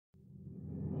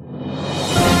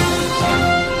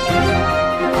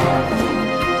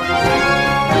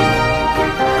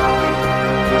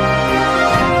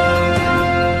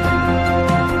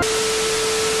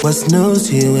What's news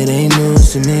to you? It ain't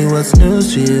news to me. What's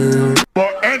news to you?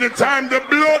 But anytime the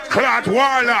blood clot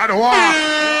warlord walk,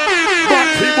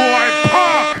 Batty boy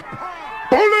park,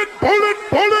 bullet.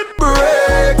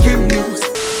 Breaking news.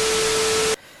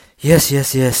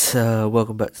 Yes.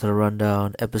 Welcome back to the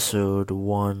rundown, episode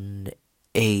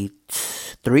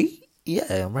 183.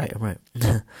 Yeah, I'm right.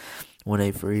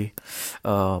 183.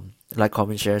 Like,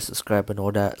 comment, share, subscribe, and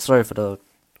all that. Sorry for the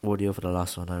audio for the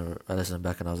last one. I listened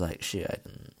back and I was like, shit, I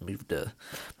didn't move the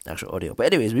actual audio.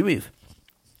 But anyways, we move.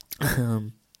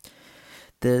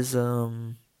 There's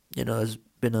it's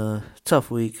been a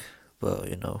tough week, but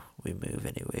we move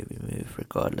anyway. We move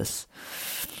regardless,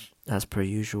 as per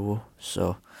usual.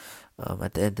 So,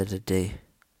 at the end of the day,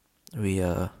 we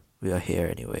are here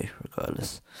anyway,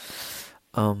 regardless.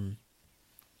 In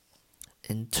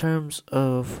terms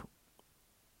of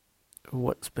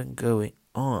what's been going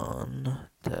on,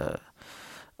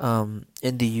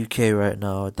 in the UK right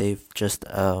now, they've just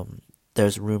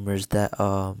there's rumors that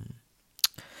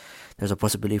there's a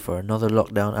possibility for another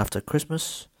lockdown after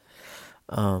Christmas.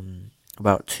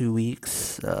 About 2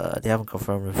 weeks. They haven't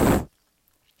confirmed if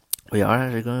we are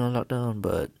actually going on lockdown,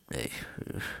 but hey,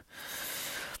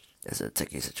 it's a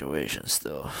tricky situation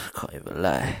still. Can't even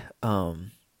lie.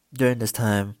 During this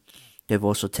time, they've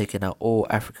also taken out all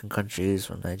African countries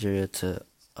from Nigeria to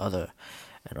other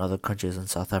countries in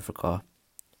South Africa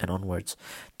and onwards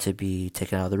to be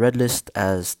taken out of the red list,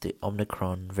 as the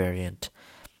Omicron variant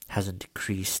hasn't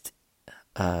decreased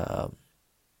at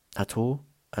all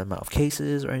amount of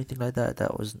cases or anything like that.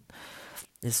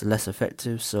 It's less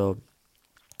effective, so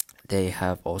they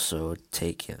have also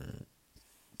taken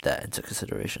that into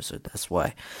consideration. So that's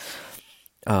why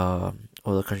all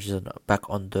the countries are back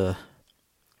on the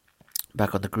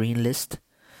green list.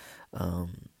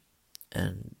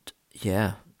 And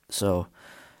yeah, so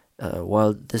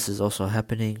while this is also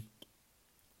happening,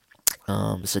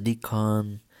 Sadiq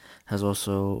Khan has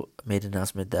also made an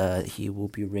announcement that he will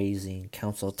be raising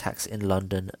council tax in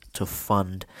London to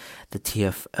fund the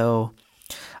TFL.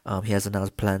 He has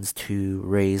announced plans to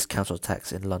raise council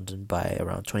tax in London by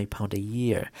around £20 a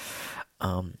year.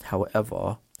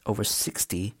 However, over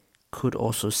 60 could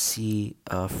also see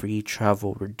free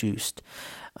travel reduced,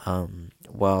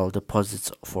 while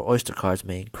deposits for Oyster cards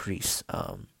may increase.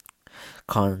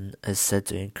 Khan has said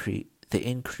the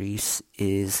increase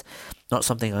is not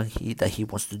something that he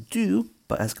wants to do,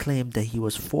 but has claimed that he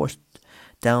was forced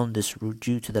down this route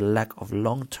due to the lack of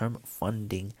long-term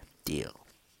funding deal.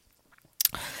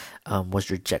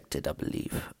 Was rejected, I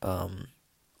believe,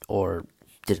 or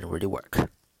didn't really work.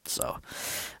 So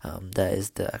that is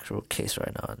the actual case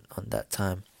right now on that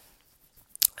time.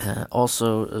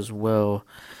 Also, as well,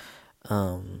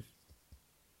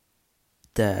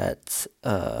 that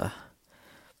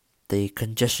the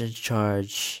congestion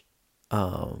charge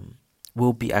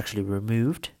will be actually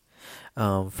removed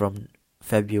from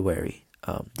February.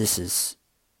 This is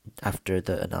after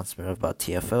the announcement about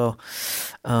TFL,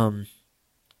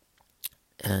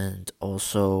 and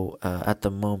also at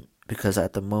the moment, because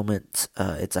at the moment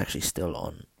it's actually still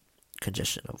on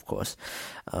congestion, of course.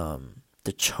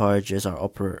 The charges are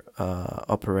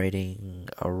operating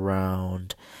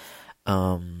around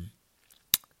a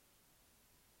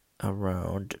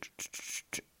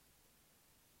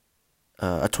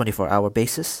 24-hour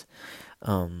basis,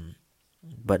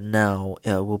 but now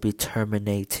will be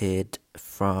terminated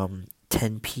from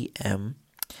 10 p.m.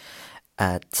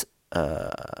 at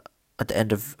the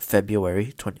end of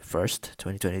February 21st,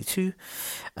 2022,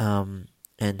 and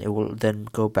it will then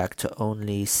go back to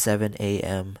only 7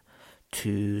 a.m.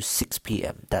 to 6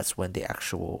 p.m. That's when the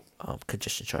actual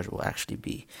congestion charge will actually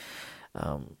be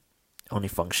only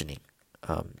functioning.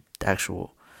 The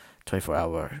actual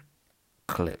 24-hour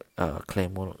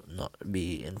claim will not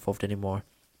be involved anymore.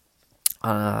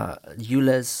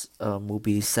 ULEZ will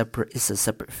be separate. It's a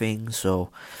separate thing,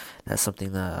 so that's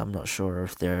something that I'm not sure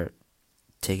if they're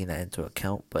taking that into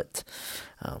account. But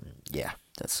yeah,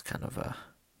 that's kind of a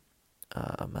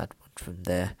mad one from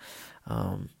there.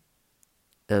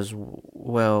 As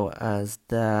well as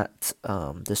that,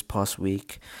 this past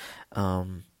week,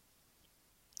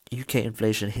 UK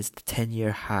inflation hits the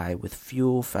 10-year high, with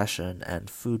fuel, fashion, and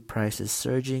food prices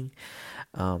surging.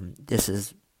 This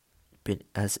has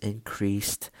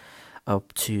increased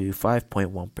up to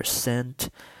 5.1%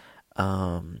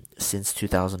 since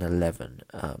 2011.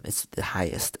 It's the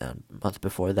highest. Month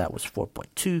before that was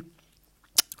 4.2%.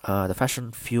 The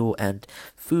fashion, fuel, and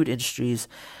food industries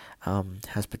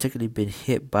has particularly been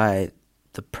hit by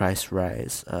the price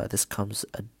rise. This comes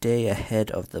a day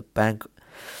ahead of the Bank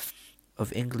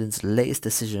of England's latest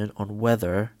decision on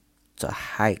whether to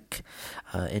hike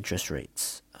interest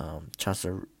rates.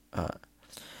 Chancellor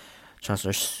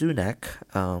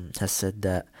Sunak has said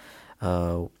that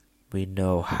we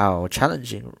know how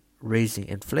challenging raising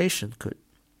inflation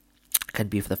can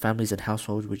be for the families and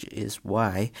households, which is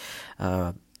why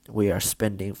we are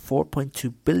spending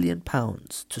 £4.2 billion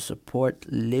to support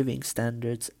living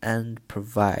standards and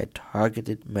provide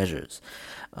targeted measures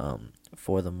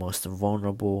for the most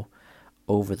vulnerable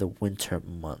over the winter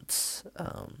months.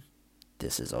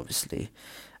 This is obviously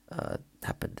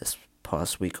happened this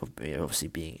past week of obviously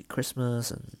being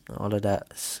Christmas and all of that.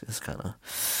 It's kind of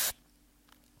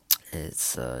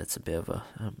it's a bit of a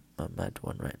mad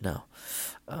one right now,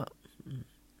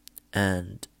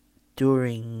 and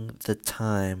during the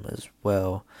time as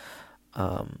well,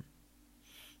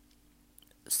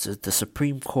 so the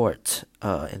Supreme Court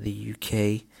in the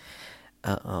UK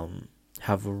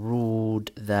have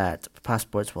ruled that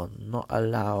passports will not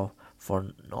allow for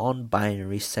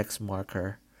non-binary sex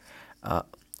marker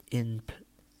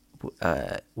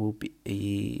will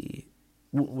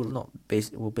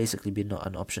basically be not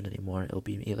an option anymore. It'll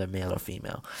be either male or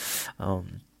female.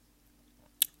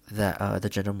 That the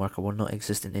gender marker will not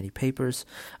exist in any papers.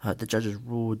 The judges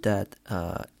ruled that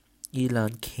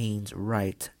Elan Kane's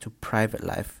right to private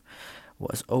life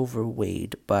was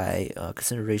overweighed by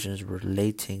considerations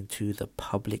relating to the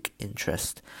public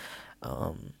interest.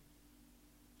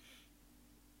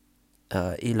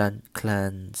 Elan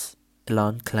Clan's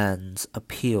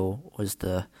appeal was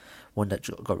the one that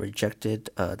got rejected.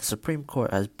 The Supreme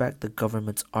Court has backed the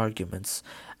government's arguments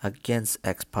against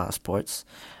ex-passports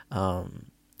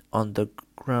on the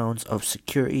grounds of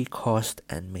security, cost,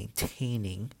 and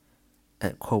maintaining,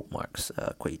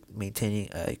 maintaining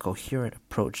a coherent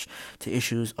approach to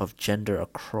issues of gender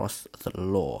across the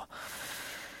law.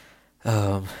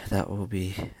 That will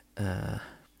be an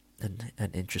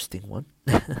interesting one.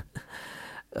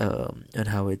 And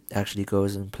how it actually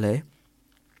goes in play.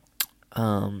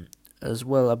 As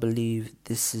well, I believe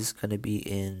this is going to be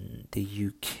in the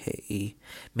UK,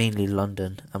 mainly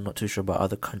London. I'm not too sure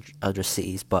about other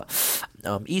cities, but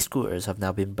e-scooters have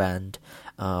now been banned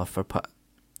for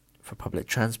public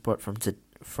transport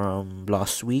from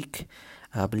last week.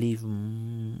 I believe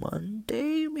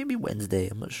Monday, maybe Wednesday.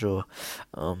 I'm not sure.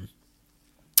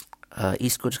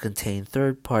 E-scooters contain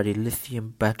third-party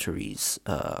lithium batteries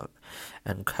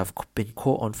and have been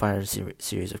caught on fire in a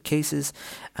series of cases.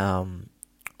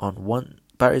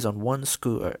 Batteries on one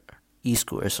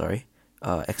e-scooter,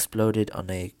 exploded on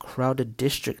a crowded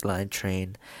District Line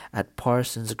train at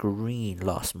Parsons Green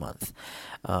last month,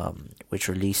 which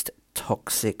released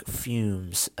toxic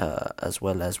fumes as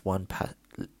well as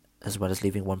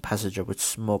leaving one passenger with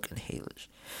smoke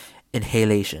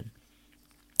inhalation.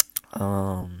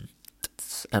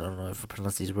 I don't know if I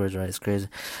pronounce these words right, it's crazy.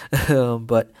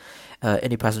 But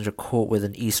any passenger caught with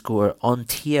an e-scooter on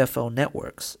TfL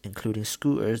networks, including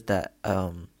scooters that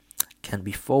can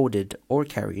be folded or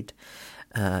carried,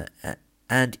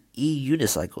 and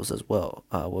e-unicycles as well,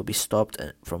 will be stopped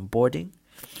from boarding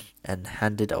and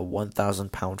handed a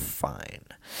 £1,000 fine.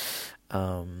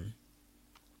 I'm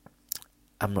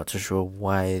not too sure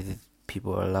why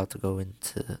people are allowed to go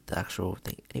into the actual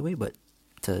thing anyway, but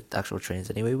to the actual trains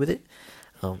anyway with it.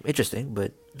 Interesting,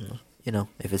 but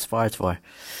if it's far, it's far.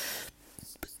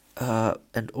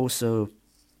 And also,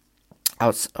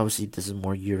 obviously, this is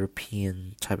more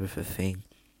European type of a thing.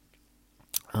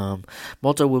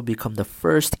 Malta will become the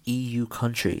first EU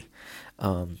country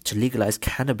to legalize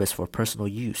cannabis for personal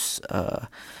use. It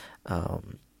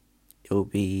will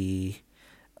be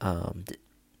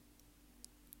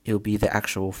the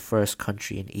actual first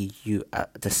country in EU,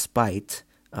 despite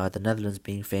the Netherlands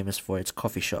being famous for its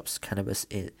coffee shops. Cannabis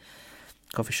is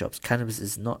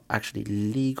not actually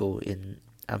legal in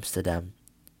Amsterdam,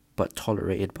 but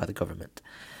tolerated by the government.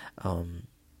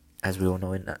 As we all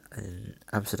know, in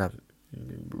Amsterdam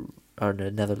or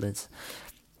the Netherlands,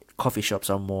 coffee shops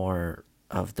are more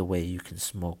of the way you can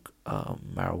smoke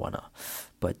marijuana,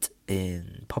 but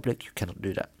in public you cannot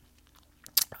do that.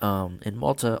 In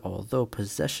Malta, although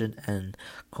possession and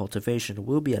cultivation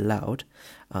will be allowed,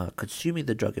 consuming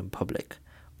the drug in public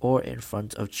or in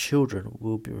front of children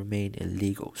will remain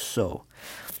illegal. So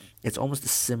it's almost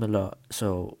similar.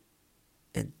 So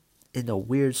in a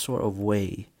weird sort of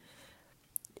way,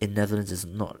 in Netherlands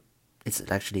it's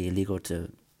actually illegal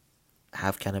to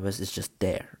have cannabis. It's just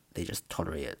there. They just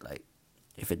tolerate it. Like,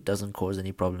 if it doesn't cause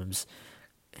any problems,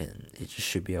 and it just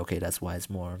should be okay. That's why it's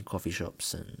more in coffee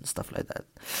shops and stuff like that.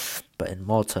 But in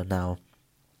Malta now,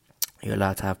 you're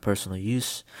allowed to have personal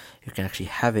use. You can actually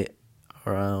have it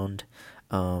around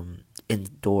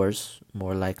indoors,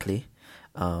 more likely,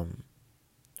 but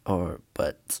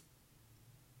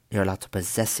you're allowed to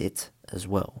possess it as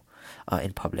well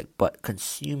in public, but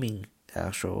consuming the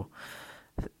actual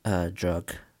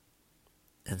drug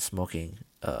and smoking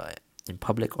in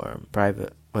public or in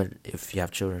private, when if you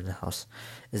have children in the house,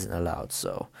 isn't allowed.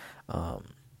 So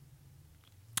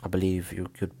I believe you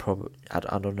could probably, I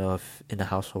don't know if in a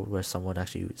household where someone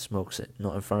actually smokes it,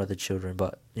 not in front of the children,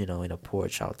 but in a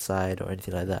porch outside or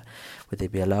anything like that, would they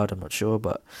be allowed? I'm not sure,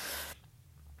 but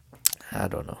I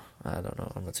don't know.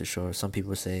 I'm not too sure. Some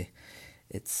people say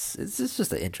it's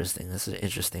just it's an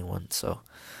interesting one. So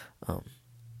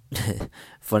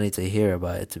funny to hear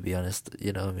about it, to be honest.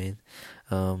 You know what I mean?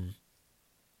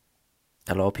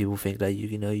 A lot of people think that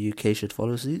UK should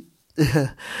follow suit.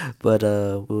 But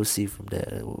we'll see from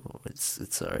there.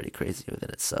 It's already crazy within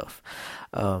itself.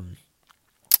 In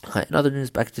other news,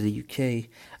 back to the UK,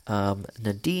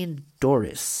 Nadine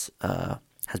Dorries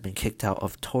has been kicked out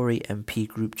of Tory MP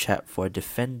group chat for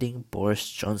defending Boris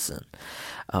Johnson.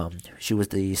 She was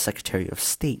the Secretary of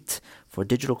State for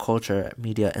Digital Culture,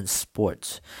 Media and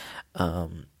Sport.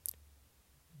 And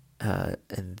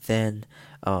then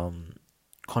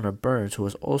Connor Burns, who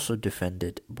has also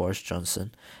defended Boris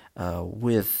Johnson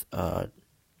with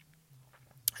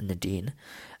Nadine.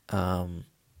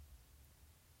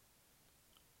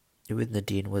 With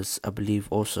Nadine was, I believe,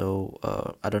 also,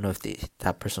 I don't know if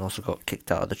that person also got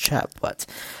kicked out of the chat, but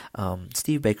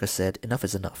Steve Baker said enough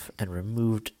is enough and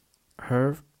removed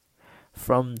her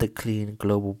from the Clean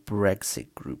Global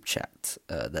Brexit group chat.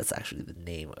 That's actually the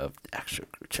name of the actual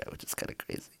group chat, which is kind of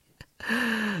crazy.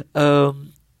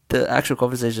 The actual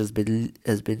conversation has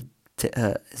been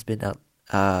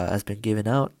given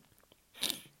out.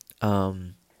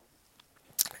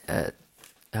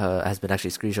 Has been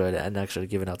actually screenshotted and actually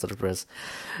given out to the press.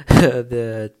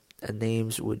 The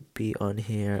names would be on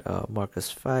here.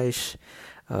 Marcus Feisch,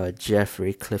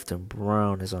 Jeffrey Clifton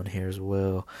Brown is on here as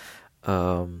well.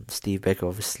 Steve Baker,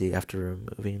 obviously, after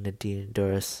removing Nadine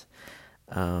Dorries.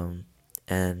 And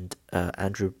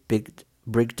Andrew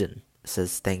Brigden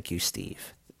says, "Thank you,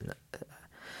 Steve."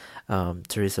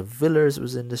 Teresa Villers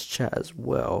was in this chat as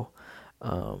well.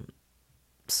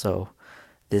 So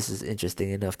this is interesting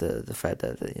enough, the fact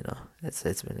that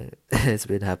it's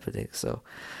been happening. So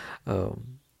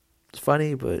it's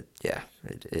funny, but yeah,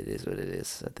 it is what it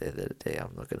is. At the end of the day,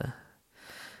 I'm not gonna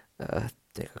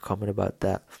make a comment about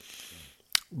that.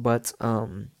 But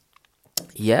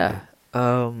yeah.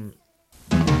 After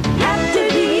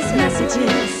these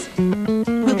messages,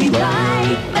 we'll be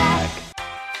right back.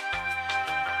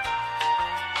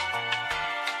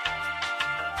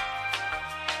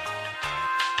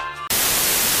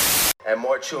 And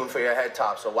more tune for your head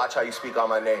top, so watch how you speak on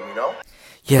my name, you know?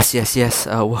 Yes.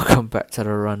 Welcome back to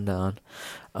the rundown.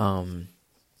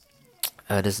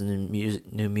 There's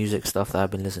new music stuff that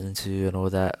I've been listening to and all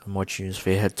that. More tunes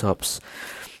for your head tops.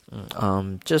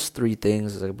 Just 3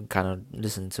 things I've been kind of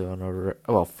listening to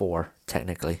on 4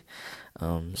 technically.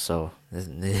 So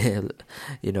new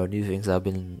things I've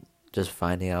been just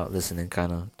finding out, listening,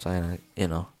 kind of trying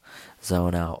to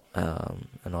zone out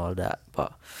and all that.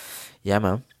 But yeah,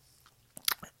 man.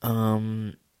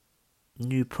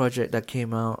 New project that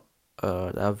came out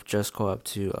that I've just caught up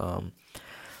to.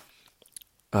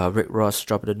 Rick Ross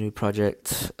dropped a new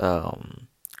project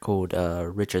called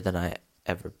Richer Than I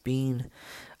Ever Been.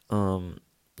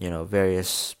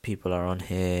 Various people are on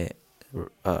here.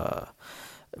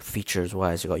 Features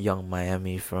wise, you got Young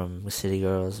Miami from City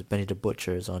Girls, Benny the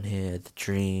Butcher is on here, The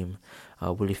Dream,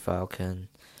 Willie Falcon,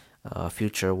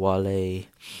 Future, Wale,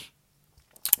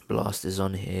 Blast is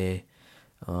on here.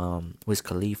 Wiz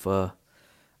Khalifa,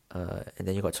 and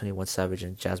then you got 21 Savage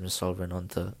and Jasmine Sullivan on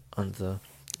the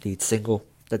lead single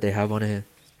that they have on here.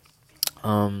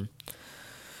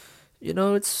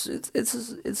 It's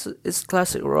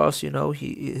classic Ross.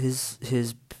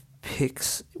 His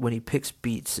picks, when he picks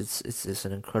beats, it's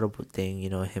an incredible thing.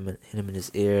 Him in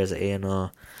his ear as an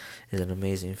A&R is an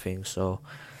amazing thing. So,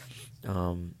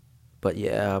 but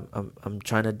yeah, I'm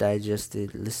trying to digest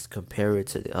it. Let's compare it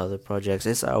to the other projects.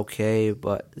 It's okay,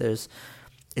 but it's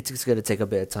gonna take a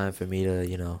bit of time for me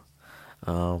to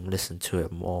listen to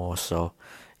it more. So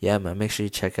yeah, man, make sure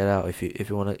you check it out if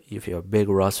you're a big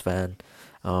Russ fan.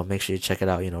 Make sure you check it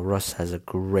out. Russ has a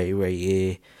great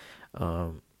ear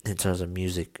in terms of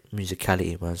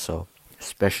musicality, man. So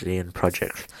especially in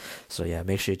projects. So yeah,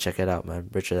 make sure you check it out, man.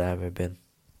 Richer Than I've Ever Been.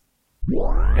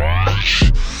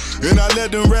 And I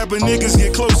let them rapper niggas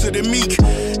get closer to me.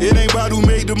 It ain't about who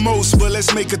made the most, but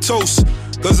let's make a toast.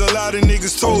 Cause a lot of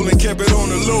niggas told and kept it on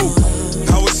the low.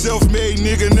 I was self-made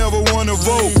nigga, never wanna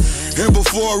vote. And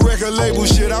before a record label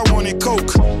shit, I wanted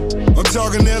coke. I'm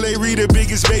talking LA, read the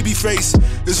biggest baby face.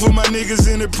 It's for my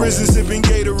niggas in the prison sipping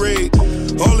Gatorade.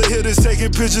 All the hitters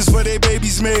taking pictures for their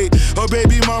babies made. Her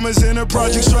baby mamas in the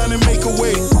projects trying to make a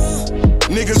way.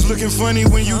 Niggas looking funny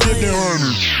when you dip their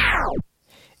honey.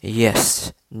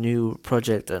 Yes, new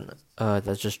project and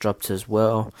that just dropped as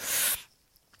well.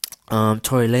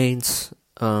 Tory Lanez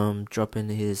dropping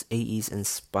his 80s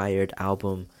inspired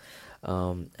album,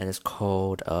 and it's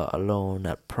called Alone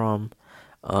at Prom.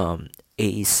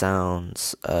 80s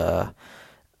sounds,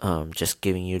 just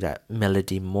giving you that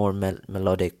melody, more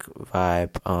melodic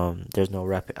vibe. There's no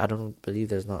rapping. I don't believe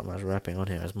there's not much rapping on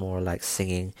here. It's more like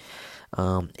singing,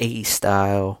 80s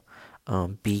style,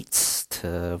 beats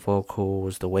to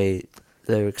vocals, the way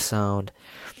lyrics sound.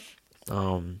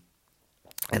 And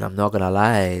I'm not gonna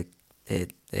lie,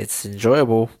 it's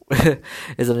enjoyable.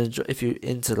 If you're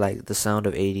into like the sound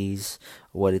of 80s,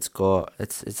 what it's got,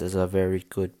 it's a very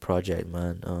good project,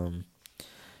 man.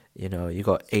 You know, you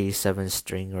got 87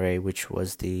 Stingray, which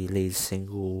was the lead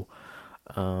single.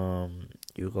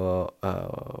 You got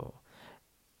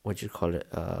what you call it,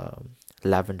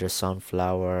 Lavender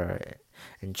Sunflower,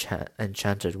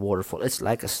 Enchanted Waterfall. It's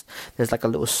like there's like a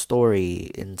little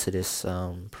story into this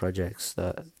projects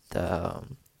that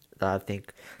I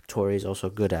think Tory is also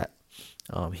good at.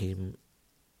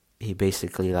 He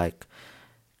basically like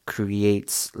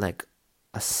creates like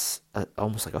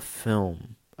almost like a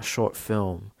film, a short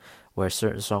film, where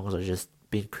certain songs are just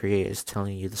being created, is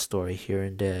telling you the story here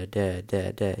and there,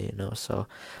 you know. So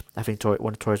I think Tory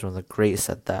is one of the greatest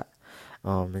at that,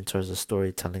 in terms of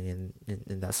storytelling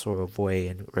in that sort of way,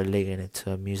 and relating it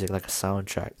to music like a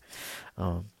soundtrack.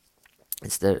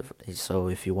 So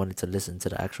if you wanted to listen to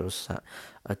the actual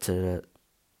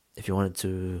if you wanted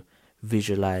to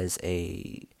visualize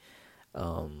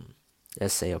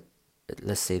let's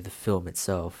say the film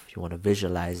itself, you want to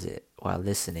visualize it while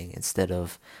listening instead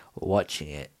of watching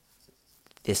it,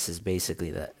 this is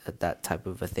basically that type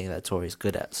of a thing that Tory's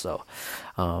good at. So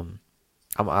I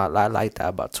like that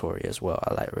about Tory as well.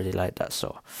 I really like that.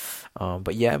 So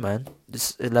but yeah, man,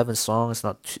 this 11 songs,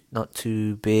 not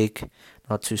too big,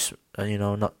 not too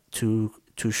not too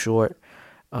short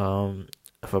of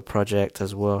a project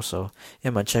as well. So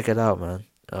yeah, man, check it out, man.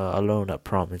 Alone at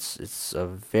Prom. It's a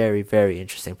very, very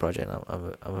interesting project.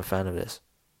 I'm a fan of this.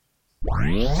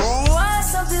 Why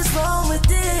something's wrong with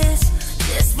this?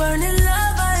 This burning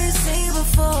love I ain't seen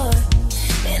before,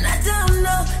 and I don't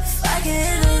know if I can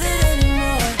handle it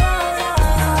anymore.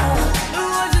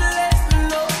 Would you let me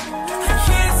know? I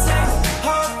can't take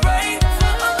heartbreak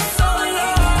for so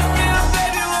long. Yeah,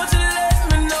 baby, won't you let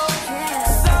me know?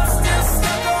 'Cause I'm still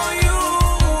stuck on you.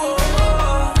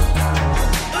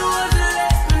 Would you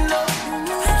let me know?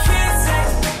 I can't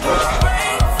take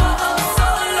heartbreak for so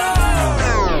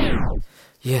long.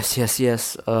 Yes.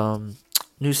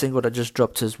 New single that just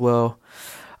dropped as well.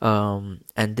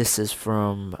 And this is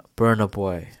from Burna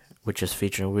Boy, which is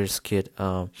featuring Wizkid.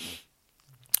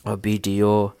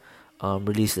 BDO,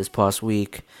 released this past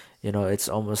week. You know, it's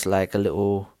almost like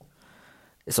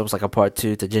a part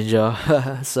 2 to Ginger.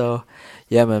 So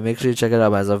yeah, man, make sure you check it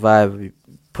out as a vibe.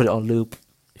 Put it on loop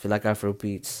if you like Afro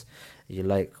beats. You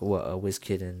like what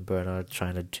Wizkid and Burna are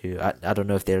trying to do. I don't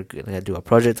know if they're gonna do a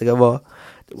project together,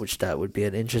 which that would be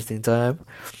an interesting time.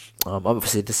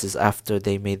 Obviously this is after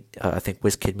they made, I think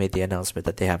Wizkid made the announcement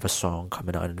that they have a song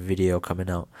coming out and a video coming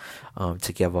out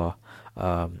together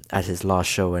at his last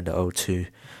show in the O2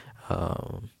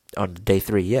 on day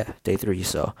 3.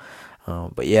 So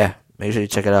but yeah, make sure you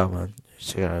check it out, man.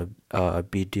 Check it out,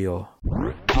 BDO.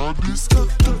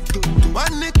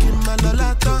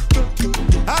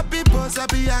 Happy boss,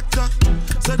 happy actor.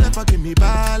 So never give me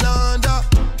ball under.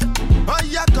 Oh,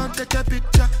 yeah, can't take a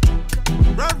picture.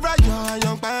 Right, you're a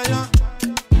young buyer.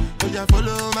 Oh, yeah,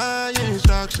 follow my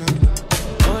instruction.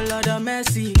 Oh, Lord of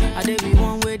mercy. I dey be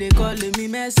one way they calling me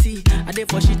Messi. I dey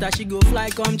for shit that she go fly,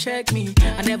 come check me.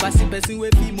 I never see person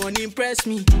with be money impress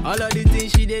me. All of the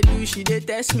things she dey do, she dey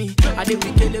test me. I dey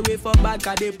be kill away for back,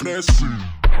 I dey press me.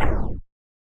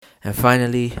 And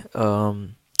finally,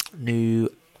 new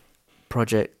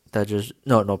project that just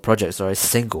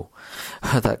single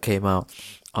that came out.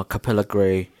 Capella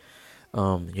Gray,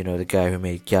 the guy who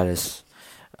made Gallus,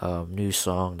 new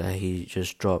song that he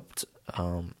just dropped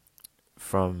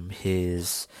from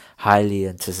his highly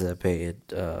anticipated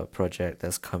project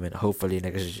that's coming hopefully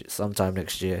sometime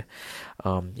next year.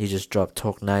 He just dropped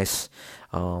Talk Nice,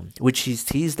 which he's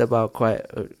teased about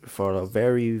for a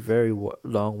very, very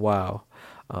long while.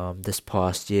 This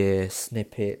past year,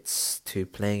 snippets to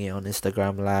playing it on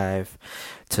Instagram Live,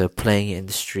 to playing it in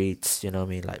the streets. You know what I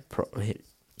mean? Like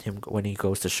him when he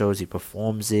goes to shows, he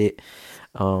performs it.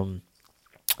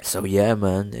 So yeah,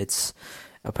 man, it's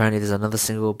apparently there's another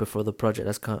single before the project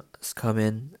that's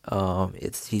coming.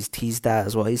 He's teased that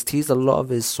as well. He's teased a lot of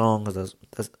his songs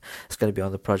that's gonna be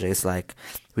on the project. It's like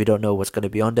we don't know what's gonna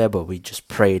be on there, but we just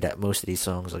pray that most of these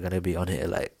songs are gonna be on here,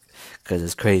 like, cause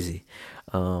it's crazy.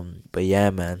 But yeah,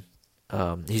 man,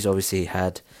 he's obviously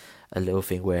had a little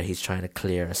thing where he's trying to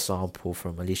clear a sample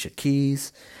from Alicia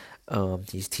Keys.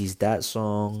 He's teased that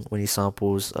song when he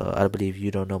samples, I believe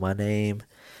You Don't Know My Name.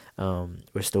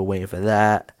 We're still waiting for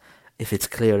that. If it's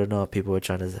cleared or not, people are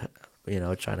trying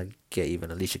to get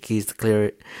even Alicia Keys to clear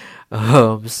it.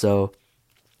 So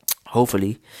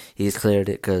hopefully he's cleared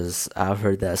it, because I've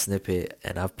heard that snippet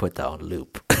and I've put that on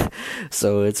loop.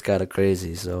 So it's kind of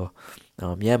crazy. So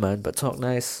yeah, man. But Talk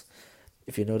Nice,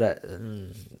 if you know that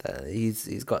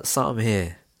he's got something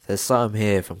here. There's something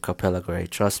here from Capella Grey,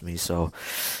 trust me. So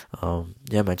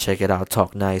yeah, man, check it out.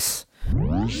 Talk Nice.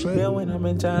 Yeah, when I'm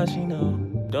in town, she know.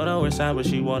 Don't know her sign, but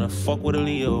she wanna fuck with a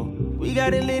Leo. We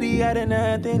got it litty out of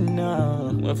nothing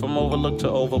now. Went from overlooked to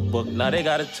overbooked. Now they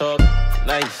gotta talk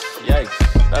nice. Yikes,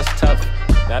 that's tough.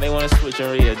 Now they wanna switch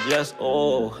and readjust.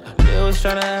 Oh, they was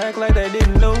tryna act like they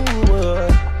didn't know.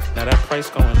 Now that price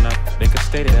going up, they could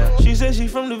stay there. She said she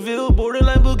from the Ville,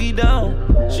 borderline boogie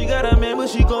down. She got a man, but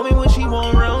she call me when she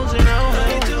want rounds and rounds.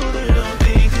 I ain't told her don't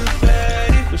think about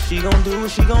it, but she gon' do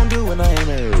what she gon' do when I ain't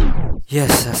married.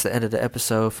 Yes, that's the end of the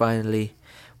episode. Finally,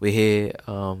 we're here.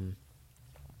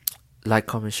 Like,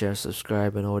 comment, share,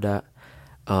 subscribe, and all that.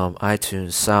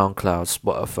 iTunes, SoundCloud,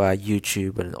 Spotify,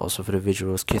 YouTube, and also for the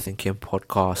visuals, Kith and Kim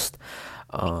podcast.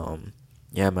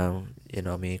 Yeah, man. You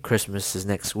know what I mean? Christmas is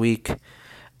next week.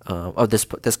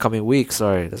 This coming week.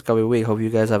 Hope you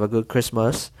guys have a good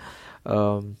Christmas.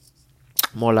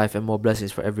 More life and more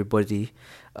blessings for everybody.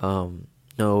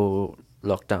 No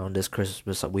lockdown this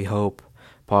Christmas, we hope.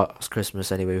 Past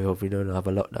Christmas anyway, we hope we don't have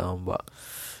a lockdown. But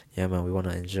yeah, man, we want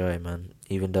to enjoy, man.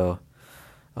 Even though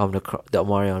the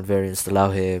Omarion variant still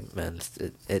out here, man,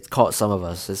 it caught some of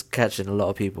us. It's catching a lot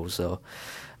of people. So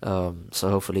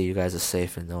hopefully you guys are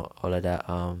safe and all of that.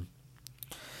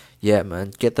 Yeah,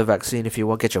 man, get the vaccine if you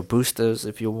want. Get your boosters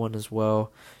if you want as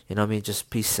well. You know what I mean? Just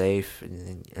be safe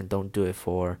and don't do it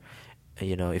for,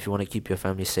 you know, if you want to keep your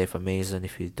family safe, amazing.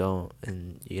 If you don't,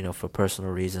 and, you know, for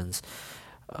personal reasons,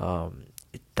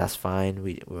 that's fine.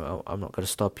 I'm not going to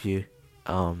stop you.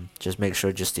 Just make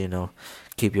sure, you know,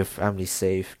 keep your family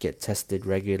safe. Get tested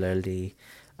regularly,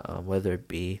 whether it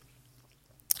be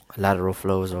lateral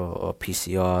flows or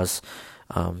PCRs.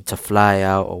 To fly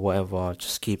out or whatever,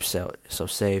 just keep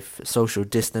yourself safe. Social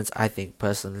distance. I think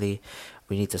personally,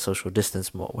 we need to social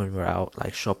distance more when we're out,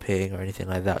 like shopping or anything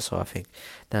like that. So I think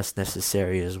that's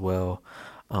necessary as well.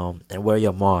 And wear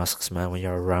your masks, man, when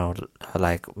you're around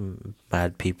like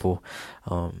mad people.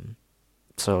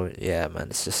 So yeah, man,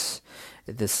 it's just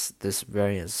this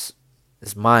variant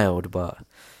is mild, but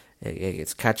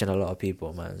it's catching a lot of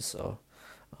people, man. So,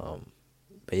 but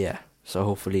yeah. So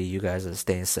hopefully you guys are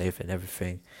staying safe and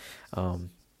everything.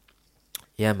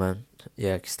 Yeah, man.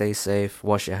 Yeah, stay safe.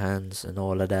 Wash your hands and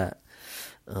all of that.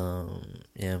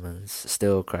 Yeah, man.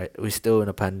 We're still in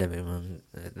a pandemic, man.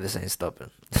 This ain't stopping.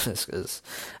 Because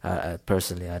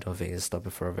personally, I don't think it's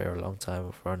stopping for a very long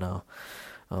time for now.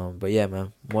 But yeah,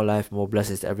 man. More life, more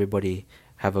blessings to everybody.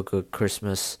 Have a good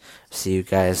Christmas. See you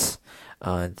guys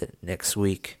next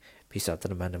week. Peace out to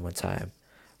the man in one time.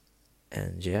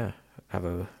 And yeah, have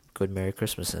a good Merry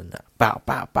Christmas and bow,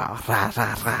 bow, bow, rah,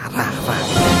 rah, rah, rah,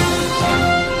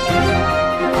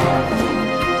 rah.